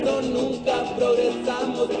nunca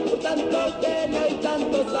progresamos, por tanto genio y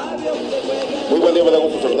tantos sabios que juegan. Muy buen día, me da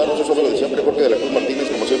gusto saludarlos, soy su amigo de siempre, Jorge Martínez,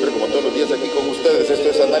 como siempre, como todos los días aquí con ustedes. Esto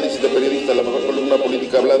es Análisis de Periodistas, la mejor columna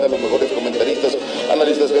política hablada, los mejores comentaristas,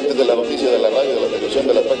 analistas, gentes de la noticia, de la radio, de la televisión,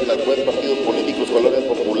 de las páginas web, partidos políticos, colonias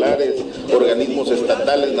populares, organismos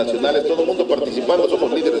estatales, nacionales, todo el mundo participando.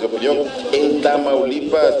 Somos líderes de opinión en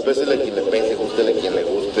Tamaulipas, pésele a quien le pese, gústele a quien le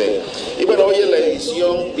guste. Y bueno, hoy es la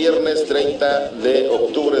edición viernes 30 de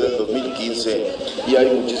octubre del 2015 y hay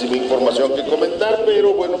muchísima información que comentar,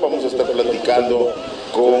 pero bueno, vamos a estar platicando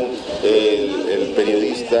con el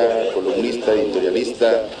periodista, columnista,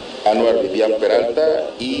 editorialista ANWAR Vivian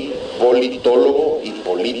Peralta y politólogo y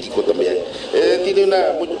político también. Tiene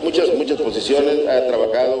muchas posiciones, ha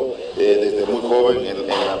trabajado desde muy joven en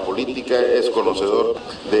la política, es conocedor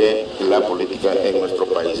de la política en nuestro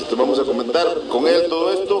país. Entonces vamos a comentar con él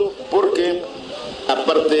todo esto porque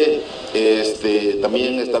aparte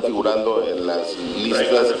también está figurando en las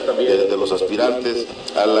listas de los aspirantes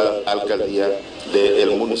a la alcaldía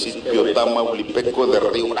del municipio tamaulipeco de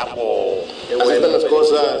Río Bravo. Así están las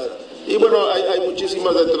cosas. Y bueno, hay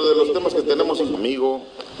muchísimas dentro de los temas que tenemos, amigo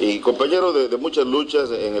y compañero de muchas luchas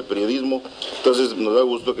en el periodismo. Entonces nos da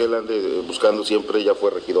gusto que él ande buscando siempre, ya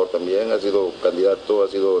fue regidor también, ha sido candidato, ha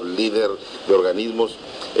sido líder de organismos.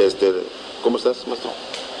 ¿Cómo estás, maestro?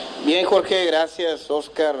 Bien, Jorge, gracias.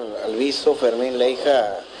 Oscar, ALVIZO, FERMIN,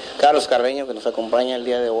 LEIJA, Carlos Carreño, que nos acompaña el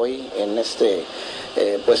día de hoy en este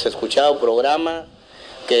pues escuchado programa,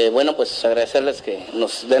 que bueno, pues agradecerles que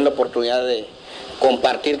nos den la oportunidad de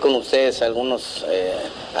compartir con ustedes algunas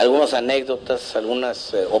anécdotas,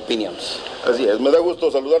 algunas opiniones. Así es, me da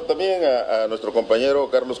gusto saludar también a nuestro compañero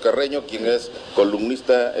Carlos Carreño, quien es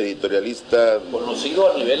columnista, editorialista,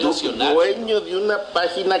 conocido a nivel nacional, dueño de una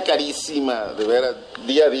página carísima, de veras,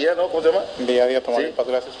 día a día, ¿no? ¿Cómo se llama? Día a día, Tamaulipas,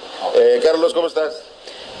 ¿Sí? Gracias. Carlos, ¿cómo estás?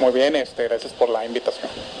 Muy bien, gracias por la invitación.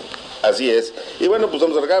 Así es. Y bueno, pues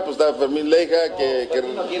vamos acá, pues está Fermín LEIJA, que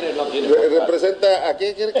representa a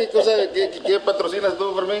qué cosa, qué patrocinas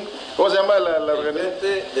tú, Fermín. ¿Cómo se llama la organización?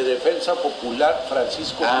 Frente de Defensa Popular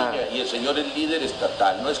Francisco Villa, y el señor es líder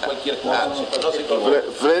estatal, no es cualquier cosa, no se equivoque.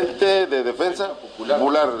 Frente de Defensa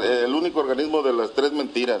Popular, el único organismo de las tres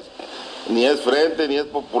mentiras. Ni es Frente, ni es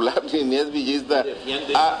Popular, ni es villista.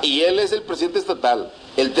 Y él es el presidente estatal,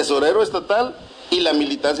 el tesorero estatal y la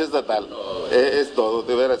militancia estatal. Es todo,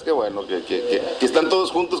 de veras, qué bueno que están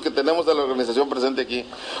todos juntos, que tenemos a la organización presente aquí.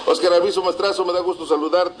 Óscar ALVIZO Maestrazo, me da gusto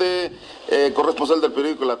saludarte, corresponsal del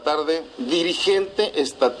periódico La Tarde, dirigente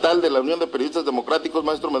estatal de la Unión de Periodistas Democráticos.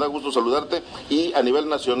 Maestro, me da gusto saludarte, y a nivel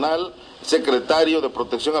nacional, secretario de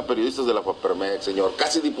Protección a Periodistas de la FERMIN, señor,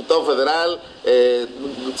 casi diputado federal,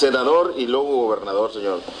 senador y luego gobernador,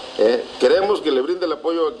 señor. Queremos que le brinde el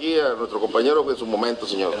apoyo aquí a nuestro compañero en su momento,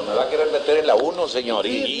 señor. Pero me va a querer meter en la 1, señor,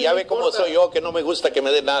 y ya ve cómo soy yo, que no me gusta que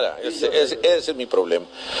me dé nada. Ese es mi problema.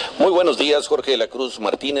 Muy buenos días, JORGEDELACRUZ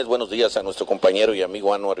Martínez, buenos días a nuestro compañero y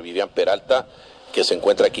amigo ANWAR Vivian Peralta, que se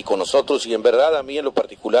encuentra aquí con nosotros, y en verdad a mí en lo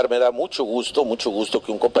particular me da mucho gusto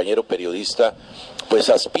que un compañero periodista pues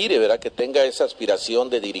aspire, ¿verdad? Que tenga esa aspiración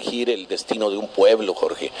de dirigir el destino de un pueblo,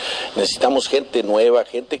 Jorge. Necesitamos gente nueva,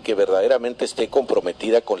 gente que verdaderamente esté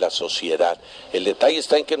comprometida con la sociedad. El detalle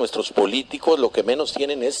está en que nuestros políticos lo que menos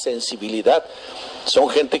tienen es sensibilidad. Son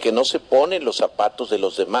gente que no se pone en los zapatos de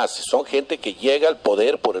los demás, son gente que llega al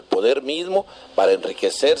poder por el poder mismo para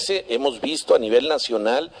enriquecerse. Hemos visto a nivel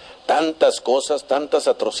nacional tantas cosas, tantas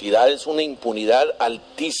atrocidades, una impunidad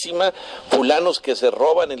altísima, fulanos que se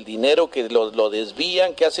roban el dinero, que lo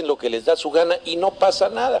desvían, que hacen lo que les da su gana y no pasa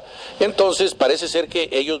nada. Entonces parece ser que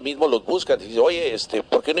ellos mismos los buscan. Dicen, oye,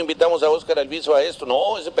 ¿por qué no invitamos a Óscar ALVIZO a esto?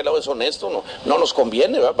 No, ese pelado es honesto, no nos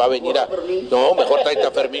conviene, va a venir a... No, mejor tráete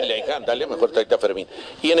a FERMIN, LEIJA, dale, mejor tráete a FERMIN.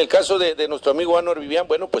 Y en el caso de nuestro amigo ANWAR Vivian,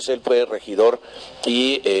 bueno, pues él fue regidor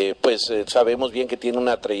y sabemos bien que tiene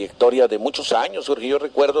una trayectoria de muchos años, porque yo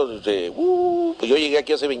recuerdo desde, pues yo llegué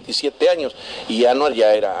aquí hace 27 años y ANWAR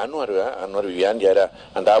ya era ANWAR, ¿verdad? ANWAR Vivian ya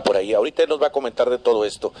andaba por ahí. Ahorita él nos va a comentar de todo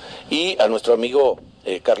esto. Y a nuestro amigo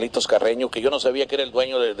Carlitos Carreño, que yo no sabía que era el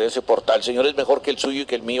dueño de ese portal. Señor, es mejor que el suyo y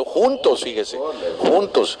que el mío, juntos, fíjese,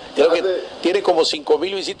 juntos. Creo que tiene como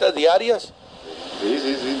 5,000 visitas diarias.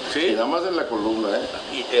 Sí. Y nada más en la columna,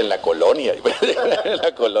 Y en la colonia, en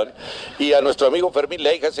la colonia. Y a nuestro amigo Fermín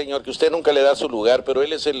LEIJA, señor, que usted nunca le da su lugar, pero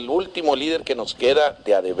él es el último líder que nos queda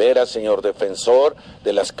de a de veras, señor, defensor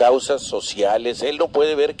de las causas sociales. Él no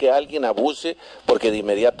puede ver que alguien abuse, porque de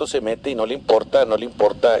inmediato se mete y no le importa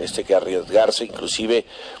que arriesgarse, inclusive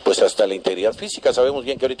pues hasta la integridad física. Sabemos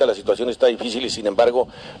bien que ahorita la situación está difícil y sin embargo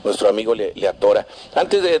nuestro amigo le atora.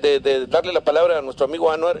 Antes de darle la palabra a nuestro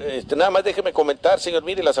amigo ANWAR, nada más déjeme comentar, señor,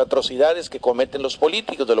 mire, las atrocidades que cometen los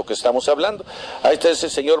políticos, de lo que estamos hablando. Ahí está ese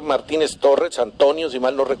señor Martínez Torres, Antonio, si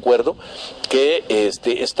mal no recuerdo, que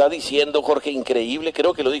está diciendo, Jorge, increíble,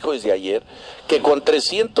 creo que lo dijo desde ayer, que con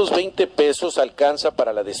 320 pesos alcanza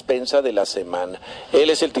para la despensa de la semana. Él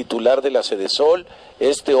es el titular de la Sedesol.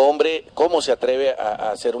 Este hombre, ¿cómo se atreve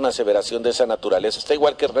a hacer una aseveración de esa naturaleza? Está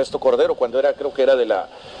igual que Ernesto Cordero, cuando creo que era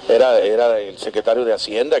el secretario de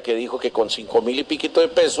Hacienda, que dijo que con 5,000 y piquito de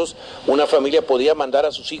pesos, una familia podía mandar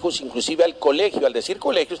a sus hijos inclusive al colegio. Al decir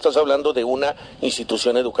colegio, estás hablando de una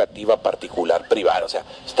institución educativa particular, privada. O sea,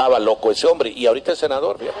 estaba loco ese hombre. Y ahorita es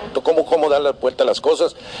senador, fíjate, ¿cómo da la vuelta a las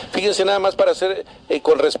cosas? Fíjense nada más para hacer,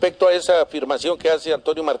 con respecto a esa afirmación que hace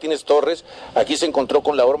Antonio Martínez Torres, aquí se encontró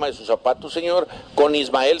con la horma de sus zapatos, señor, con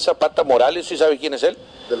Ismael Zapata Morales. ¿Sí sabe quién es él?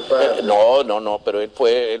 No, pero él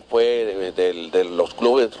fue de los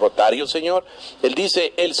clubes rotarios, señor. Él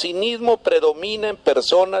dice, el cinismo predomina en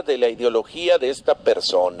personas de la ideología de esta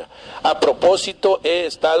persona. A propósito, he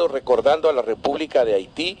estado recordando a la República de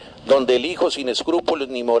Haití, donde el hijo sin escrúpulos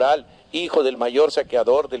ni moral, hijo del mayor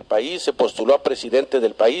saqueador del país, se postuló a presidente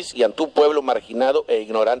del país y ante un pueblo marginado e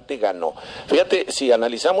ignorante ganó. Fíjate, si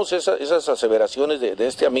analizamos esas aseveraciones de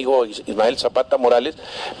este amigo Ismael Zapata Morales,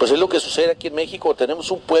 pues es lo que sucede aquí en México.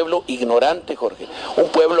 Tenemos un pueblo ignorante, Jorge, un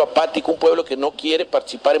pueblo apático, un pueblo que no quiere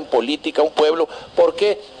participar en política, un pueblo, ¿por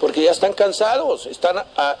qué? Porque ya están cansados, están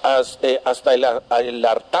hasta el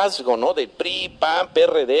hartazgo, ¿no? Del PRI, PAN,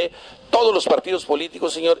 PRD. Todos los partidos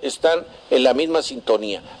políticos, señor, están en la misma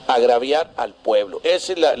sintonía, agraviar al pueblo.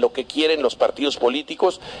 Eso es lo que quieren los partidos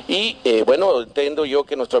políticos y, bueno, entiendo yo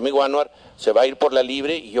que nuestro amigo Anwar se va a ir por la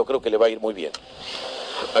libre y yo creo que le va a ir muy bien.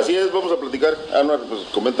 Así es, vamos a platicar. Anwar, pues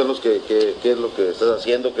coméntanos qué es lo que estás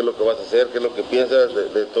haciendo, qué es lo que vas a hacer, qué es lo que piensas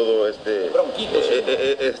de todo este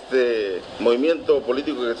movimiento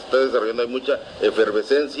político que se está desarrollando. Hay mucha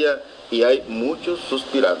efervescencia y hay muchos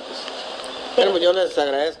suspirantes. Bueno, yo les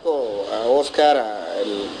agradezco a Oscar,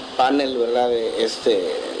 al panel, ¿verdad?, de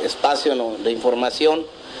este espacio, ¿no?, de información,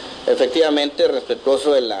 efectivamente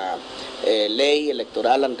respetuoso de la ley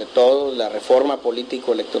electoral, ante todo, la reforma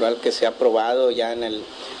político-electoral que se ha aprobado ya en el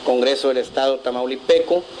Congreso del Estado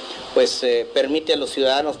tamaulipeco, pues permite a los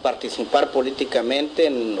ciudadanos participar políticamente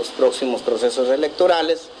en los próximos procesos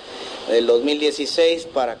electorales del 2016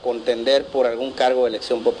 para contender por algún cargo de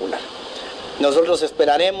elección popular. Nosotros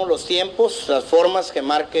esperaremos los tiempos, las formas que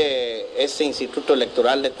marque este Instituto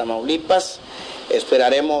Electoral de Tamaulipas.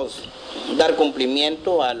 Esperaremos dar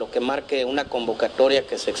cumplimiento a lo que marque una convocatoria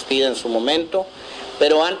que se expida en su momento.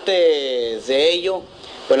 Pero antes de ello,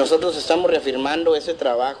 pues nosotros estamos reafirmando ese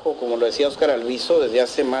trabajo, como lo decía Óscar ALVIZO, desde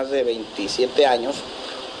hace más de 27 años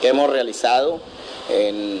que hemos realizado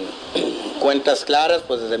en cuentas claras,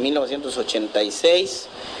 pues desde 1986,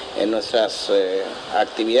 en nuestras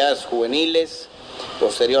actividades juveniles,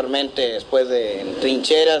 posteriormente después en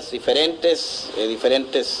trincheras diferentes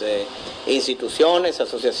instituciones,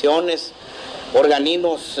 asociaciones,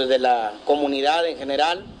 organismos de la comunidad en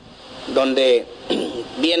general, donde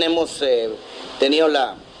bien hemos tenido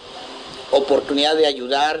la oportunidad de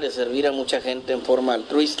ayudar, de servir a mucha gente en forma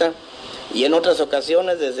altruista, y en otras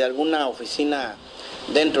ocasiones desde alguna oficina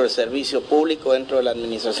dentro del servicio público, dentro de la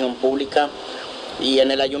administración pública. Y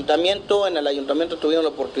en el ayuntamiento tuvimos la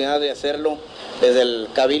oportunidad de hacerlo desde el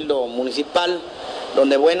cabildo municipal,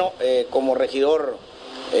 donde, bueno, como regidor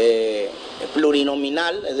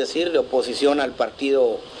plurinominal, es decir, de oposición al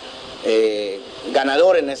partido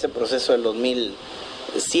ganador en ese proceso del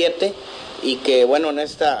 2007, y que, bueno, en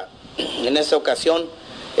esta ocasión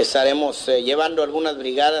estaremos llevando algunas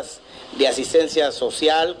brigadas de asistencia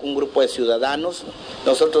social, un grupo de ciudadanos.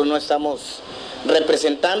 Nosotros no estamos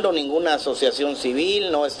representando ninguna asociación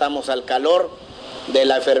civil, no estamos al calor de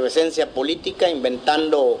la efervescencia política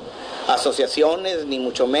inventando asociaciones, ni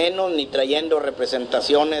mucho menos, ni trayendo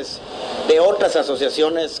representaciones de otras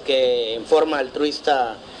asociaciones que en forma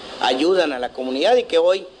altruista ayudan a la comunidad y que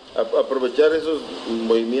hoy aprovechar esos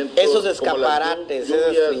movimientos, esos escaparates,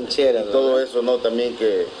 esas trincheras, y todo eso, ¿no? También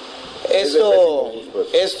que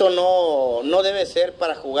esto no debe ser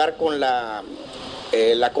para jugar con la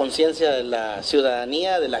conciencia de la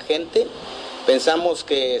ciudadanía, de la gente. Pensamos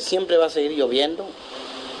que siempre va a seguir lloviendo,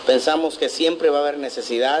 pensamos que siempre va a haber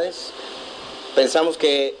necesidades, pensamos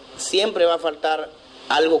que siempre va a faltar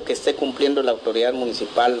algo que esté cumpliendo la autoridad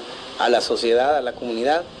municipal a la sociedad, a la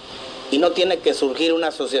comunidad, y no tiene que surgir una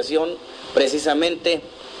asociación precisamente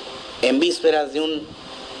en vísperas de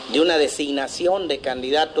una designación de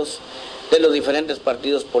candidatos de los diferentes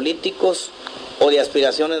partidos políticos o de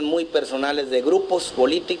aspiraciones muy personales de grupos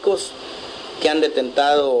políticos que han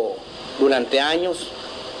detentado durante años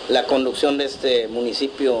la conducción de este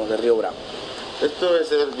municipio de Río Bravo. Esto es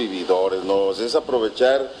ser vividores, ¿no? Es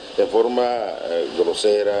aprovechar en forma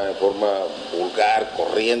grosera, en forma vulgar,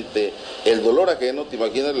 corriente, el dolor ajeno. Te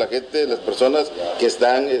imaginas la gente, las personas que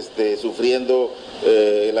están sufriendo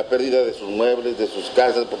la pérdida de sus muebles, de sus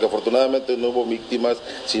casas, porque afortunadamente no hubo víctimas,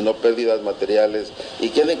 sino pérdidas materiales, y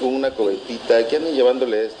que anden con una cobetita, que anden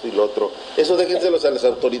llevándole esto y lo otro. Eso déjenselos a las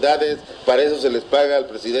autoridades, para eso se les paga al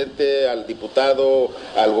presidente, al diputado,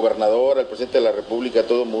 al gobernador, al presidente de la República, a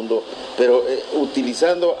todo el mundo, pero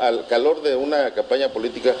utilizando al calor de una campaña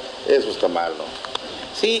política, eso está mal, ¿no?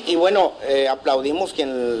 Sí, y bueno, aplaudimos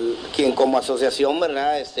quien como asociación,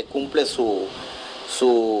 ¿verdad?, cumple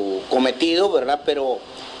su cometido, ¿verdad? Pero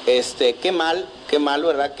qué mal,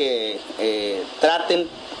 ¿verdad?, que traten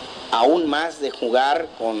aún más de jugar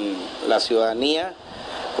con la ciudadanía,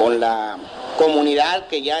 con la comunidad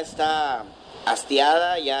que ya está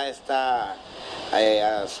hastiada, ya está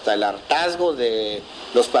hasta el hartazgo de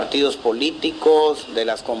los partidos políticos, de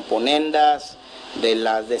las componendas, de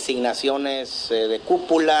las designaciones de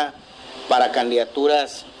cúpula para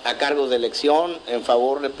candidaturas a cargos de elección en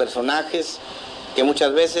favor de personajes que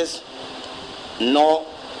muchas veces no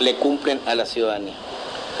le cumplen a la ciudadanía.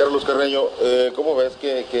 Carlos Carreño, ¿cómo ves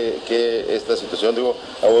que esta situación? Digo,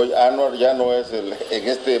 hoy ANWAR ya no es en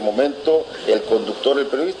este momento el conductor, el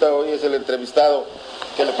periodista, hoy es el entrevistado.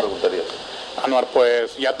 ¿Qué le preguntarías? ANWAR,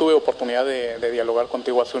 pues ya tuve oportunidad de dialogar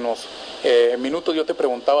contigo hace unos minutos. Yo te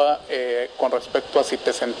preguntaba con respecto a si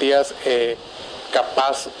te sentías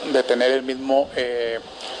capaz de tener el mismo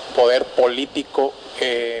poder político.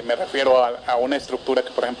 Me refiero a una estructura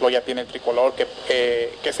que, por ejemplo, ya tiene el Tricolor, que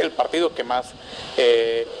es el partido que más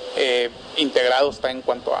integrado está en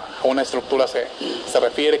cuanto a una estructura se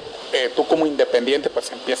refiere. Tú como independiente,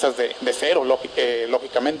 pues empiezas de cero,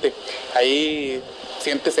 lógicamente. Ahí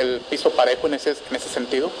 ¿sientes el piso parejo en ese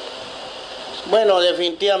sentido? Bueno,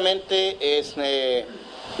 definitivamente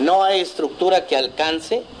no hay estructura que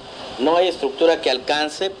alcance,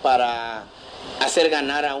 para hacer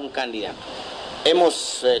ganar a un candidato.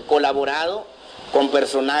 Hemos colaborado con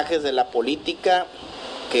personajes de la política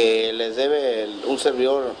que les debe un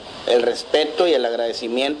servidor el respeto y el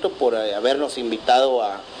agradecimiento por habernos invitado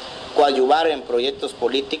a coadyuvar en proyectos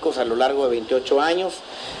políticos a lo largo de 28 años,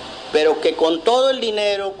 pero que con todo el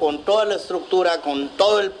dinero, con toda la estructura, con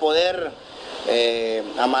todo el poder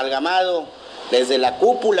amalgamado desde la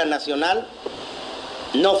cúpula nacional,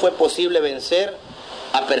 no fue posible vencer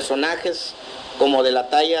a personajes como de la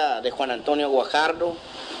talla de Juan Antonio Guajardo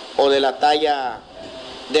o de la talla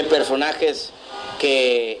de personajes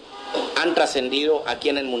que han trascendido aquí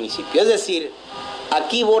en el municipio. Es decir,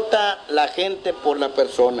 aquí vota la gente por la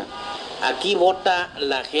persona, aquí vota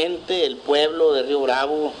la gente, el pueblo de Río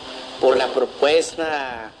Bravo, por la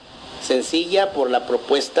propuesta sencilla, por la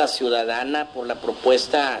propuesta ciudadana, por la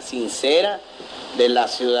propuesta sincera de la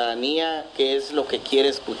ciudadanía, que es lo que quiere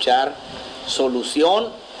escuchar, solución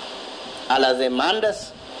a las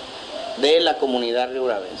demandas de la comunidad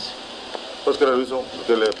riobravense. Óscar Alviso,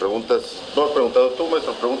 que le preguntas, no has preguntado tú,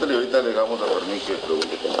 maestro, pregúntale y ahorita le damos a Fermín que pregunte.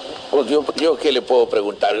 Pues yo qué le puedo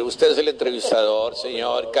preguntar. Usted es el entrevistador,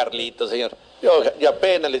 señor Carlito, señor. Yo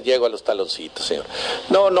apenas les llego a los taloncitos, señor.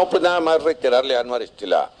 No, pues nada más reiterarle a ANWAR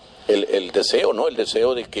el deseo, ¿no? El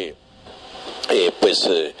deseo de que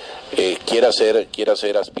quiera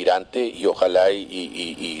ser aspirante y ojalá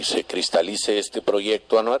y se cristalice este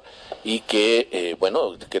proyecto, ANWAR, y que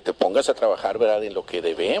que te pongas a trabajar, ¿verdad?, en lo que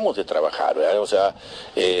debemos de trabajar, ¿verdad? O sea,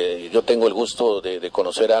 yo tengo el gusto de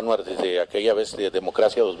conocer a ANWAR desde aquella vez de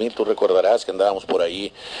Democracia 2000, tú recordarás que andábamos por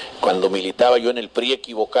ahí cuando militaba yo en el PRI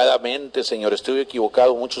equivocadamente, señor, estuve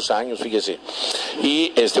equivocado muchos años, fíjese,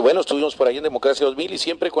 y estuvimos por ahí en Democracia 2000 y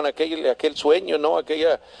siempre con aquel sueño, ¿no?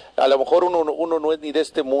 A lo mejor uno no es ni de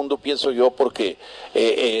este mundo, pienso yo, porque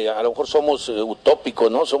a lo mejor somos utópicos,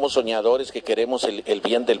 ¿no? Somos soñadores que queremos el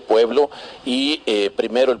bien del pueblo y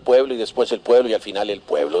primero el pueblo y después el pueblo y al final el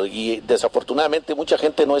pueblo. Y desafortunadamente mucha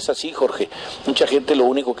gente no es así, Jorge. Mucha gente lo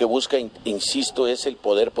único que busca, insisto, es el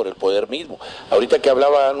poder por el poder mismo. Ahorita que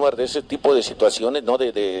hablaba ANWAR de ese tipo de situaciones, ¿no?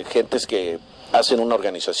 De gentes que hacen una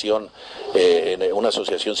organización, una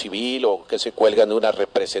asociación civil o que se cuelgan de una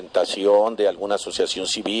representación de alguna asociación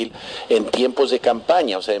civil en tiempos de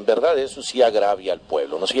campaña. O sea, en verdad eso sí agravia al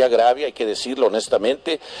pueblo, no sí agravia, hay que decirlo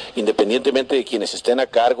honestamente, independientemente de quienes estén a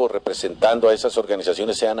cargo representando a esas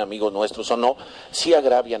organizaciones, sean amigos nuestros o no, sí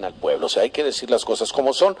agravian al pueblo. O sea, hay que decir las cosas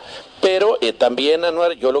como son, pero también,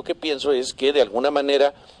 ANWAR, yo lo que pienso es que de alguna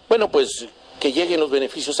manera, que lleguen los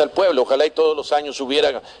beneficios al pueblo. Ojalá y todos los años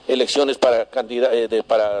hubiera elecciones para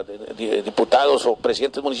diputados o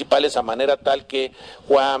presidentes municipales, a manera tal que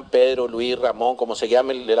Juan, Pedro, Luis, Ramón, como se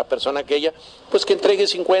llame la persona aquella, pues que entregue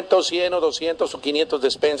 50 o 100 o 200 o 500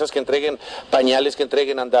 despensas, que entreguen pañales, que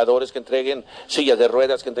entreguen andadores, que entreguen sillas de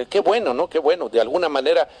ruedas, que entreguen... Qué bueno, ¿no? Qué bueno. De alguna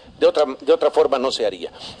manera, de otra forma no se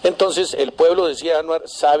haría. Entonces, el pueblo, decía Anwar,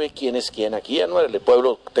 sabe quién es quién aquí, Anwar. El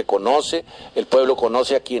pueblo te conoce, el pueblo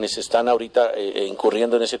conoce a quienes están ahorita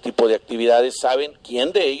incurriendo en ese tipo de actividades, saben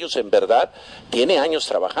quién de ellos en verdad tiene años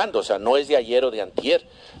trabajando, o sea, no es de ayer o de antier.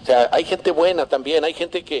 O sea, hay gente buena también, hay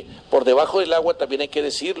gente que por debajo del agua también hay que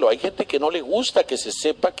decirlo, hay gente que no le gusta que se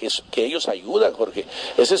sepa que ellos ayudan, Jorge.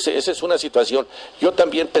 Esa es una situación. Yo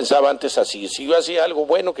también pensaba antes así, si yo hacía algo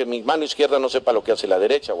bueno, que mi mano izquierda no sepa lo que hace la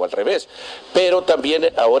derecha o al revés, pero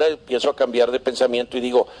también ahora empiezo a cambiar de pensamiento y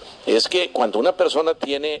digo, es que cuando una persona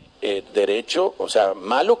tiene derecho, o sea,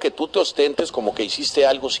 malo que tú te ostentes como que hiciste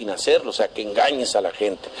algo sin hacerlo, o sea, que engañes a la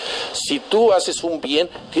gente. Si tú haces un bien,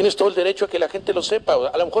 tienes todo el derecho a que la gente lo sepa.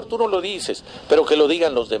 A lo mejor tú no lo dices, pero que lo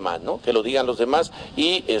digan los demás, ¿no? Que lo digan los demás.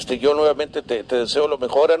 Y yo nuevamente te deseo lo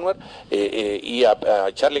mejor, Anwar, y a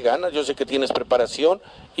echarle ganas. Yo sé que tienes preparación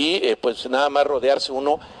y pues nada más rodearse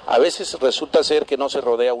uno. A veces resulta ser que no se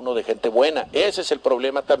rodea uno de gente buena. Ese es el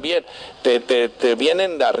problema también. Te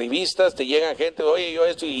vienen arribistas, te llegan gente, oye, yo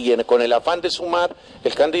esto, y con el afán de sumar,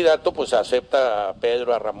 el candidato pues acepta a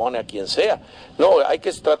Pedro, a Ramón, a quien sea. No, hay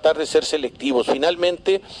que tratar de ser selectivos.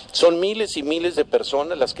 Finalmente son miles y miles de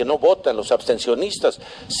personas las que no votan, los abstencionistas.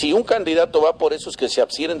 Si un candidato va por esos que se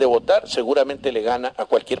abstienen de votar, seguramente le gana a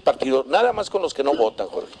cualquier partido, nada más con los que no votan,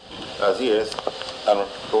 Jorge. Así es.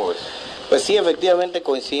 ¿Cómo ves? Pues sí, efectivamente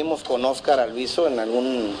coincidimos con Óscar ALVIZO en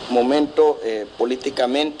algún momento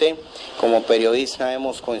políticamente. Como periodista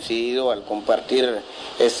hemos coincidido al compartir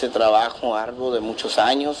este trabajo arduo de muchos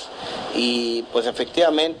años y pues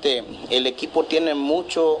efectivamente el equipo tiene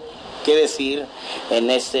mucho que decir en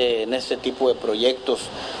este tipo de proyectos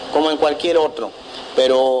como en cualquier otro,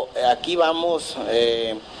 pero aquí vamos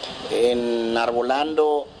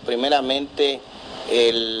enarbolando primeramente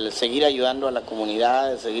el seguir ayudando a la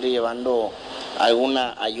comunidad, el seguir llevando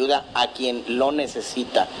alguna ayuda a quien lo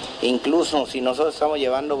necesita. Incluso si nosotros estamos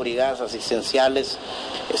llevando brigadas asistenciales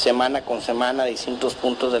semana con semana a distintos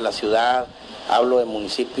puntos de la ciudad, hablo de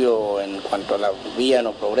municipio en cuanto a la VIVIAN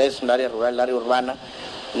o Progreso, el área rural, el área urbana,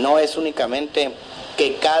 no es únicamente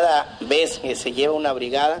que cada vez que se lleva una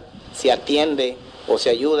brigada se atiende o se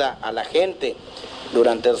ayuda a la gente.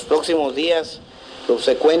 Durante los próximos días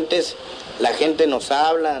subsecuentes, la gente nos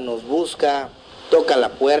habla, nos busca, toca la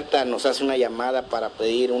puerta, nos hace una llamada para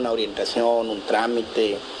pedir una orientación, un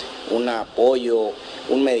trámite, un apoyo,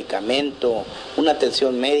 un medicamento, una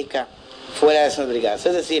atención médica fuera de esas brigadas.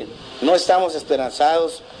 Es decir, no estamos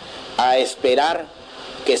esperanzados a esperar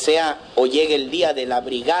que sea o llegue el día de la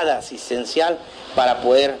brigada asistencial para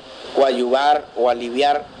poder coadyuvar o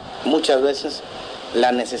aliviar muchas veces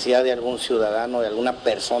la necesidad de algún ciudadano, de alguna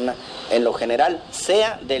persona en lo general,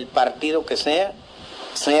 sea del partido que sea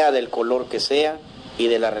del color que sea y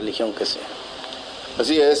de la religión que sea.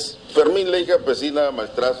 Así es. Fermín, LEIJA, Pesina,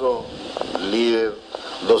 maestrazo, líder,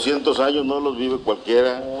 200 años no los vive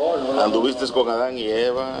cualquiera. No. Anduviste con Adán y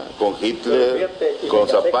Eva, con Hitler, con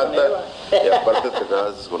Zapata, y aparte te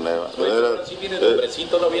casaste con Eva. Sí viene de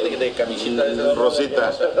hombrecito, no viene de camisita de esas.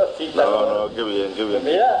 Rosita. No, qué bien, qué bien.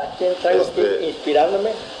 Mira, ¿a quién traigo aquí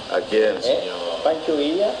inspirándome? ¿A quién, señor? Pancho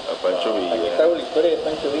Villa. A Pancho Villa. Aquí traigo la historia de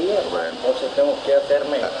Pancho Villa. Bueno. Entonces tengo que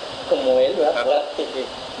hacerme como él, ¿verdad?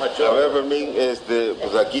 A ver, Fermín,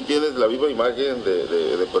 pues aquí tienes la viva imagen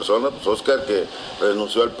de persona, pues Óscar, que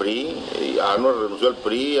renunció al PRI, y Anwar renunció al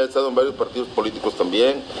PRI, ha estado en varios partidos políticos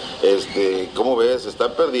también. ¿Cómo ves?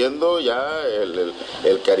 Está perdiendo ya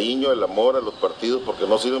el cariño, el amor a los partidos, porque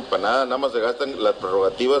no sirven para nada, nada más se gastan las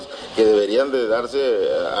prerrogativas que deberían de darse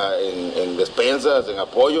en despensas, en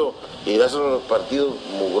apoyo, y dárselo a los partidos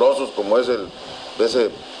mugrosos como es ese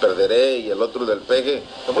Perderé y el otro del peje.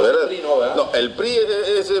 El PRI no, ¿verdad? No, el PRI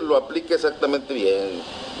ese lo aplica exactamente bien.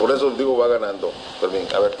 Por eso digo, va ganando. Fermín,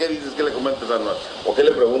 a ver, ¿qué dices? ¿Qué le comentas a Anwar? ¿O qué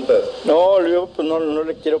le preguntas? No, yo pues no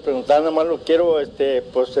le quiero preguntar, nada más lo quiero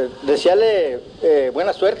pues desearle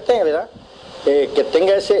buena suerte, ¿verdad? Que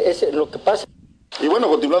tenga ese lo que pasa. Y bueno,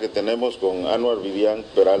 continuamos. Que tenemos con Anwar Vivian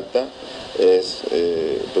Peralta, es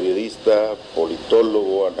periodista,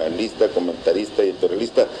 politólogo, analista, comentarista,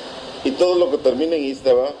 editorialista. Y todo lo que termine en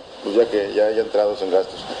Ista va, pues ya entrados en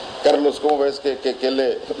gastos. Carlos, ¿cómo ves que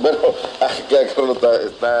le... Bueno, Carlos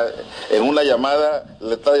está en una llamada,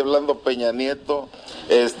 le está hablando Peña Nieto,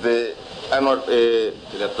 Anwar,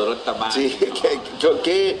 le atoró el tamaño. Sí,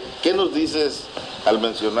 ¿qué nos dices al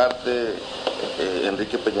mencionarte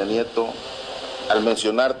Enrique Peña Nieto, al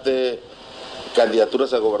mencionarte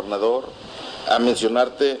candidaturas a gobernador, a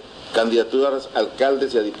mencionarte candidaturas a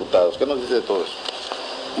alcaldes y a diputados. ¿Qué nos dice de todo eso?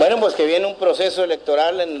 Bueno, pues que viene un proceso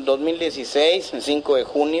electoral en el 2016, el 5 de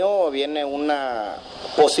junio, viene una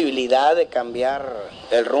posibilidad de cambiar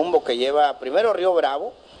el rumbo que lleva primero Río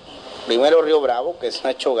Bravo, que se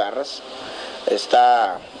han hecho garras,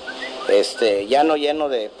 está ya no lleno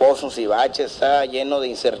de pozos y baches, está lleno de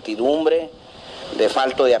incertidumbre, de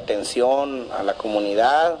falta de atención a la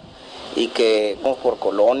comunidad, y que vamos por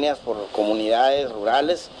colonias, por comunidades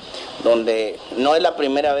rurales, donde no es la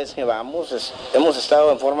primera vez que vamos, hemos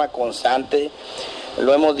estado en forma constante,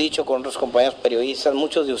 lo hemos dicho con otros compañeros periodistas,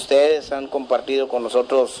 muchos de ustedes han compartido con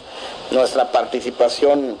nosotros nuestra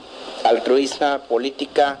participación altruista,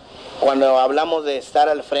 política. Cuando hablamos de estar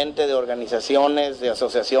al frente de organizaciones, de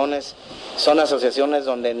asociaciones, son asociaciones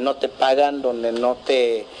donde no te pagan, donde no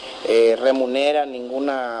te remuneran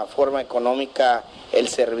ninguna forma económica el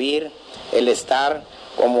servir, el estar,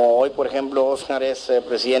 como hoy por ejemplo Óscar es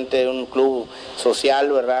presidente de un club social,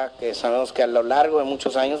 ¿verdad? Que sabemos que a lo largo de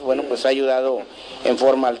muchos años, bueno, pues ha ayudado en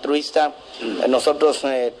forma altruista. Nosotros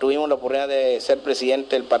tuvimos la oportunidad de ser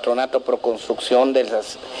presidente del patronato pro construcción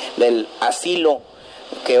del asilo,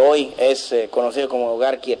 que hoy es conocido como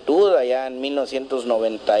Hogar Quietud, allá en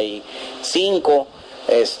 1995,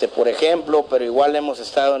 por ejemplo, pero igual hemos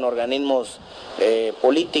estado en organismos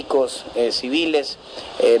políticos, civiles,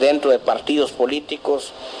 dentro de partidos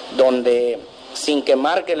políticos, donde sin que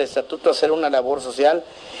marque el estatuto hacer una labor social,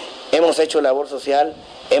 hemos hecho labor social,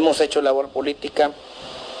 hemos hecho labor política,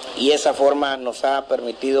 y esa forma nos ha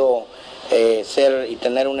permitido ser y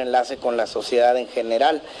tener un enlace con la sociedad en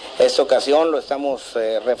general. Esta ocasión lo estamos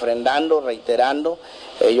refrendando, reiterando.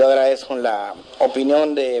 Yo agradezco la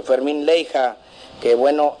opinión de FERMIN LEIJA, que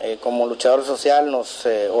bueno, como luchador social nos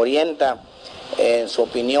orienta en su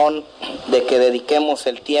opinión de que dediquemos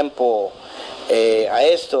el tiempo a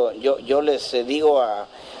esto. Yo les digo a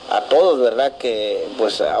todos, ¿verdad?, que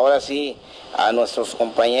pues ahora sí, a nuestros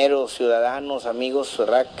compañeros, ciudadanos, amigos,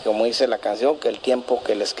 ¿verdad?, como dice la canción, que el tiempo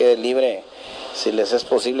que les quede libre, si les es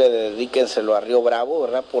posible, dedíquenselo a Río Bravo,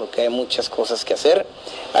 ¿verdad?, porque hay muchas cosas que hacer,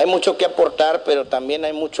 hay mucho que aportar, pero también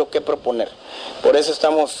hay mucho que proponer. Por eso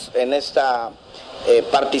estamos en esta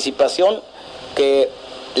participación que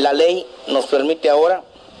la ley nos permite ahora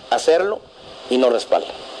hacerlo y nos respalda.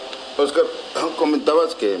 Óscar,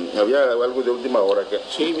 comentabas que había algo de última hora.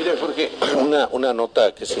 Sí, mira, Jorge, una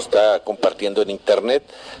nota que se está compartiendo en internet.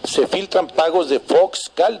 Se filtran pagos de Fox,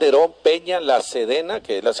 Calderón, Peña, la Sedena,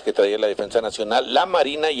 que es la Secretaría de la Defensa Nacional, la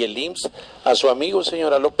Marina y el IMSS, a su amigo,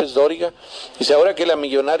 señora López Dóriga. Dice ahora que la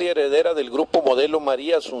millonaria heredera del grupo Modelo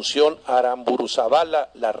María Asunción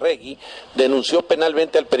Aramburuzabala Larregui denunció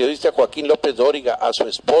penalmente al periodista Joaquín López Dóriga, a su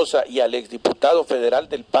esposa y al exdiputado federal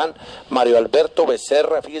del PAN, Mario Alberto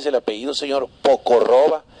Becerra, fíjese el apellido, señor,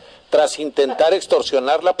 Pocorroba, tras intentar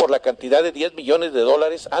extorsionarla por la cantidad de $10 millones.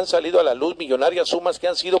 Han salido a la luz millonarias sumas que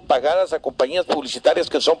han sido pagadas a compañías publicitarias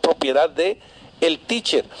que son propiedad de El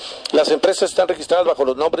Teacher. Las empresas están registradas bajo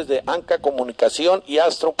los nombres de Anca Comunicación y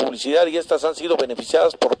Astro Publicidad, y estas han sido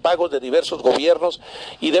beneficiadas por pagos de diversos gobiernos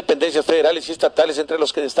y dependencias federales y estatales, entre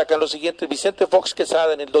los que destacan los siguientes: Vicente Fox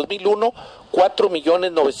Quesada, en el 2001,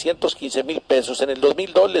 4.915.000 pesos, en el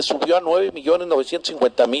 2002 le subió a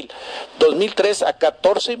 9.950.000, 2003 a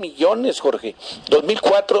 14 millones, Jorge,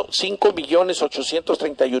 2004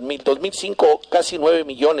 5.831.000, 2005 casi 9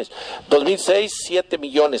 millones, 2006 7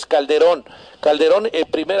 millones, Calderón, el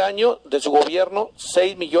primer año de su gobierno,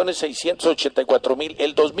 6.684.000.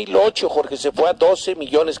 El 2008, Jorge, se fue a 12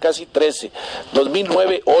 millones, casi 13.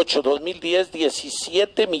 2009, 8. 2010,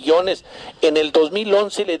 17 millones. En el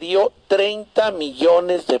 2011 le dio 30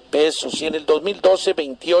 millones de pesos. Y en el 2012,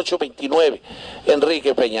 28, 29.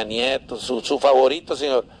 Enrique Peña Nieto, su favorito,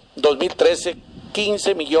 señor. 2013,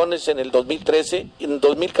 15 millones en el 2013, en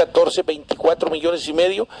 2014 24 millones y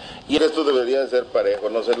medio. Y esto debería de ser parejo,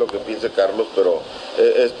 no sé lo que piense Carlos, pero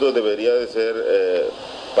esto debería de ser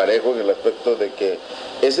parejo en el aspecto de que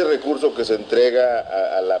ese recurso que se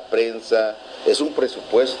entrega a la prensa es un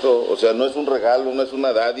presupuesto, o sea, no es un regalo, no es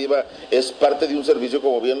una dádiva, es parte de un servicio,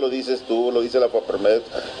 como bien lo dices tú, lo dice la FAPRMED,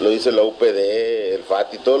 lo dice la UPD, el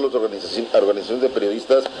FAT y todas las organizaciones de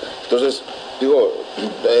periodistas. Entonces, digo,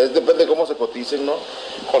 depende de cómo se coticen, ¿no?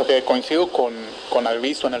 Jorge, coincido con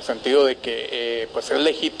ALVIZO en el sentido de que pues es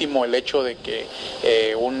legítimo el hecho de que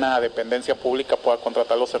una dependencia pública pueda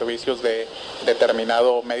contratar los servicios de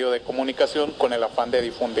determinado medio de comunicación con el afán de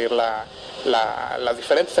difundir las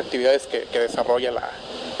diferentes actividades que desarrolla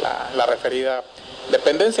la referida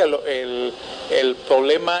dependencia. El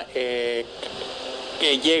problema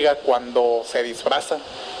que llega cuando se disfraza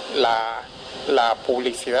la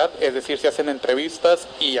publicidad, es decir, se hacen entrevistas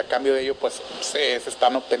y a cambio de ello pues se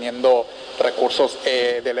están obteniendo recursos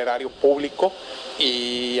del erario público,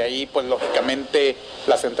 y ahí pues lógicamente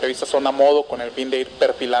las entrevistas son a modo con el fin de ir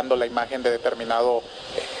perfilando la imagen de determinado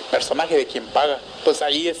personaje, de quien paga. Entonces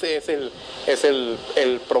ahí ese es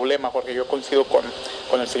el problema, Jorge. Yo coincido con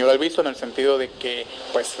el señor ALVIZO en el sentido de que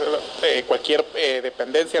pues cualquier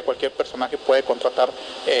dependencia, cualquier personaje puede contratar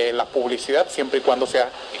la publicidad, siempre y cuando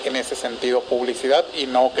sea en ese sentido publicidad, y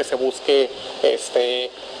no que se busque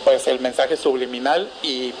pues el mensaje subliminal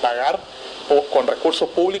y pagar con recurso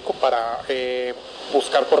público para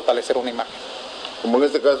buscar fortalecer una imagen. Como en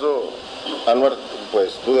este caso, Anwar,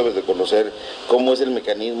 pues tú debes de conocer cómo es el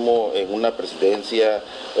mecanismo en una presidencia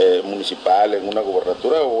municipal, en una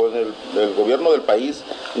gobernatura o en el gobierno del país,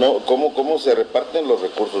 ¿no? Cómo se reparten los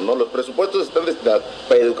recursos, ¿no? Los presupuestos están destinados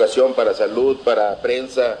para educación, para salud, para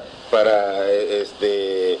prensa, para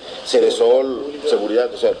Ceresol,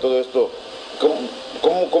 seguridad, o sea, todo esto.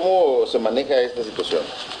 ¿Cómo se maneja esta situación?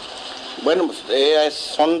 Bueno, pues,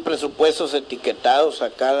 son presupuestos etiquetados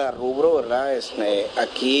a cada rubro, ¿verdad?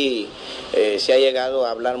 Aquí se ha llegado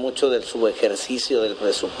a hablar mucho del subejercicio del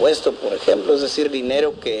presupuesto, por ejemplo, es decir,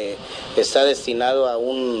 dinero que está destinado a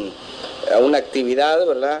una actividad,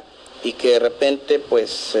 ¿verdad? Y que de repente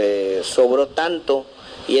pues sobró tanto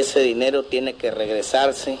y ese dinero tiene que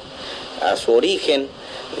regresarse a su origen,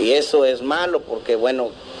 y eso es malo porque,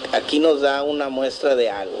 bueno, aquí nos da una muestra de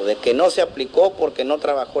algo, de que no se aplicó porque no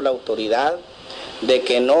trabajó la autoridad, de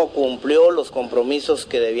que no cumplió los compromisos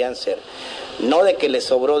que debían ser, no de que le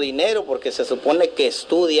sobró dinero, porque se supone que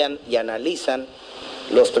estudian y analizan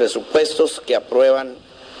los presupuestos que aprueban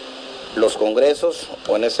los congresos,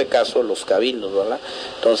 o en ese caso los cabildos, ¿verdad?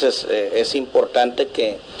 Entonces es importante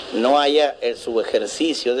que no haya el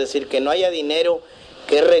subejercicio, es decir, que no haya dinero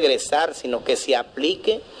que regresar, sino que se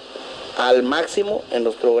aplique al máximo en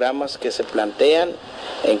los programas que se plantean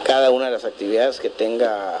en cada una de las actividades que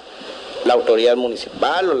tenga la autoridad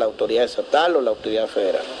municipal o la autoridad estatal o la autoridad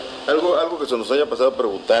federal. Algo que se nos haya pasado a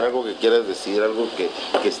preguntar, algo que quieras decir, algo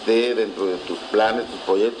que esté dentro de tus planes, tus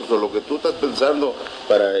proyectos, o lo que tú estás pensando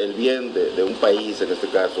para el bien de un país, en este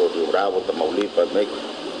caso Río Bravo, Tamaulipas, México.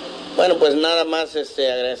 Bueno, pues nada más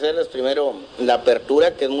agradecerles primero la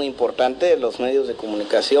apertura, que es muy importante, de los medios de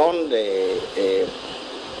comunicación, que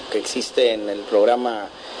existe en el programa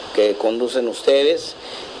que conducen ustedes,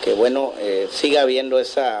 que bueno, siga habiendo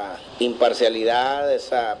esa imparcialidad,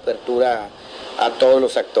 esa apertura a todos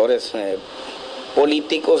los actores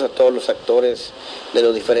políticos, a todos los actores de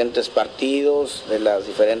los diferentes partidos, de las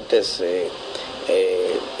diferentes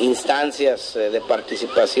instancias de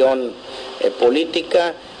participación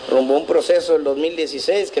política, rumbo a un proceso del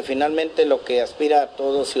 2016 que finalmente lo que aspira a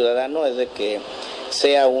todo ciudadano es de que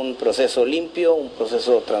sea un proceso limpio, un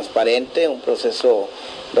proceso transparente, un proceso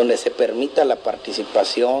donde se permita la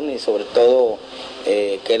participación y sobre todo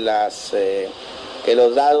que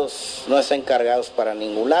los dados no estén cargados para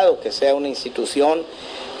ningún lado, que sea una institución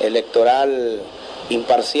electoral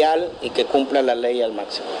imparcial y que cumpla la ley al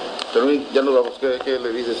máximo. Pero ya nos vamos, ¿qué le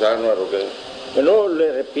dices a Anwar o qué? Bueno,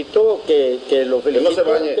 le repito que lo felicito. Que no se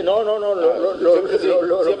bañe.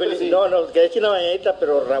 Que eche una bañadita,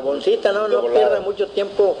 pero raboncita, no pierda mucho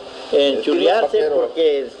tiempo en chulearse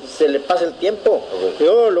porque se le pasa el tiempo. Okay.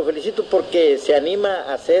 Yo lo felicito porque se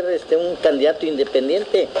anima a ser un candidato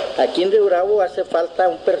independiente. Aquí en Río Bravo hace falta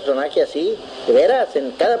un personaje así, de veras,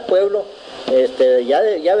 en cada pueblo.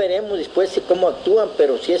 Ya veremos después cómo actúan,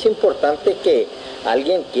 pero sí es importante que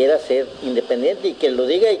alguien quiera ser independiente y que lo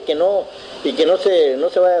diga y que no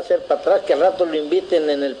se vaya a hacer para atrás, que al rato lo inviten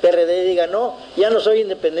en el PRD y diga, no, ya no soy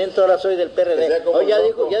independiente, ahora soy del PRD. Ya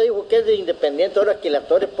dijo que es de independiente, ahora que le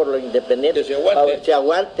atore por lo independiente, se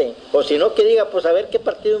aguante. O si no, que diga, pues a ver qué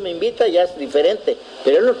partido me invita, ya es diferente.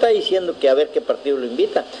 Pero él no está diciendo que a ver qué partido lo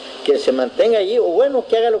invita, que se mantenga allí, o bueno,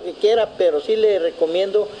 que haga lo que quiera, pero sí le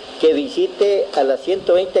recomiendo que visite a las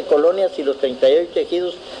 120 colonias y los 38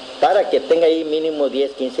 ejidos para que tenga ahí mínimo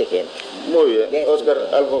 10, 15 gente. Muy bien. Oscar,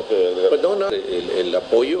 algo que... Pues no, el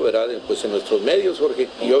apoyo, ¿verdad? Pues en nuestros medios, Jorge,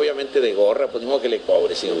 y obviamente de gorra, pues no que le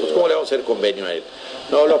cobre, sino pues cómo le vamos a hacer convenio a él.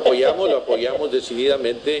 No, lo apoyamos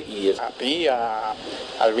decididamente. Y a ti, a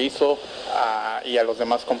ALVIZO y a los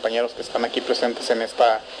demás compañeros que están aquí presentes en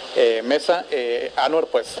esta mesa. Anwar,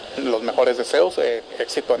 pues los mejores deseos,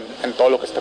 éxito en todo lo que esté